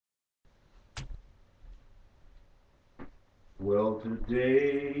Well,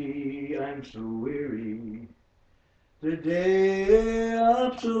 today I'm so weary. Today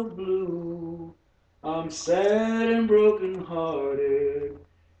I'm so blue. I'm sad and broken hearted,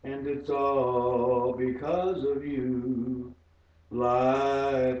 and it's all because of you.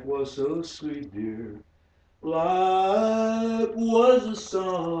 Life was so sweet, dear. Life was a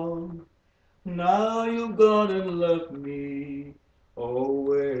song. Now you've gone and left me. Oh,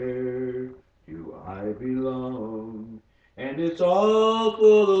 where do I belong? And it's all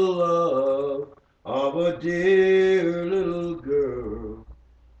for the love of a dear little girl.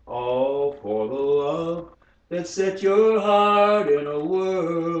 All for the love that set your heart in a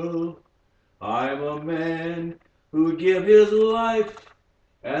whirl. I'm a man who'd give his life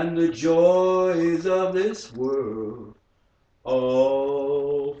and the joys of this world.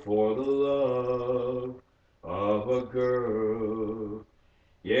 All for the love of a girl.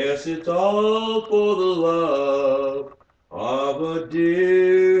 Yes, it's all for the love of a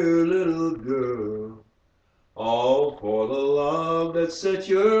dear little girl. All for the love that set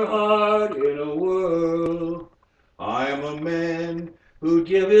your heart in a whirl. I'm a man who'd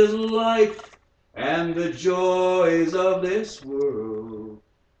give his life and the joys of this world.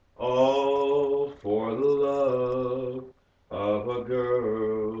 All for the love of a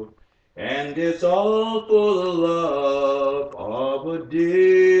girl. And it's all for the love of a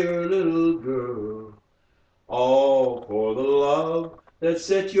dear little girl. All for the love that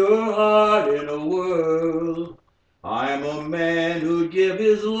set your heart in a whirl. I'm a man who'd give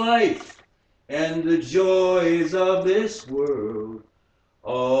his life and the joys of this world.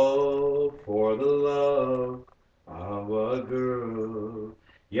 All for the love of a girl.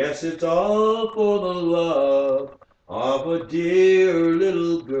 Yes, it's all for the love of a dear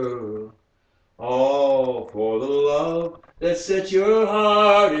little girl. All for the love that set your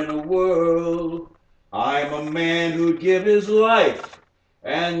heart in a whirl. I'm a man who'd give his life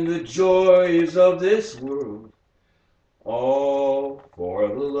and the joys of this world. All for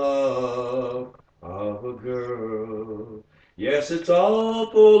the love of a girl. Yes, it's all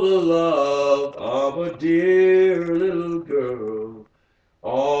for the love of a dear little girl.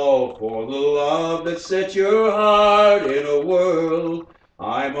 All for the love that set your heart in a whirl.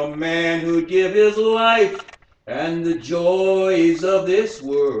 I'm a man who'd give his life and the joys of this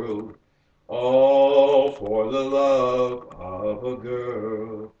world. All for the love of a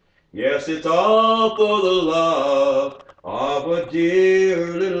girl. Yes, it's all for the love of a dear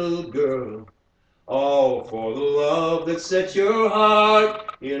little girl. All for the love that sets your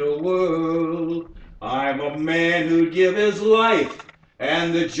heart in a whirl. I'm a man who'd give his life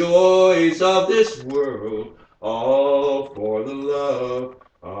and the joys of this world. All for the love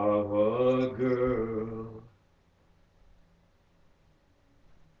of a girl.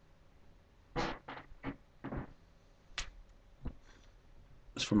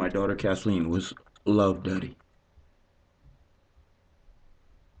 It's for my daughter Kathleen. Was love, Daddy.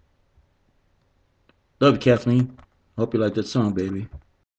 Love you, Kathleen. Hope you like that song, baby.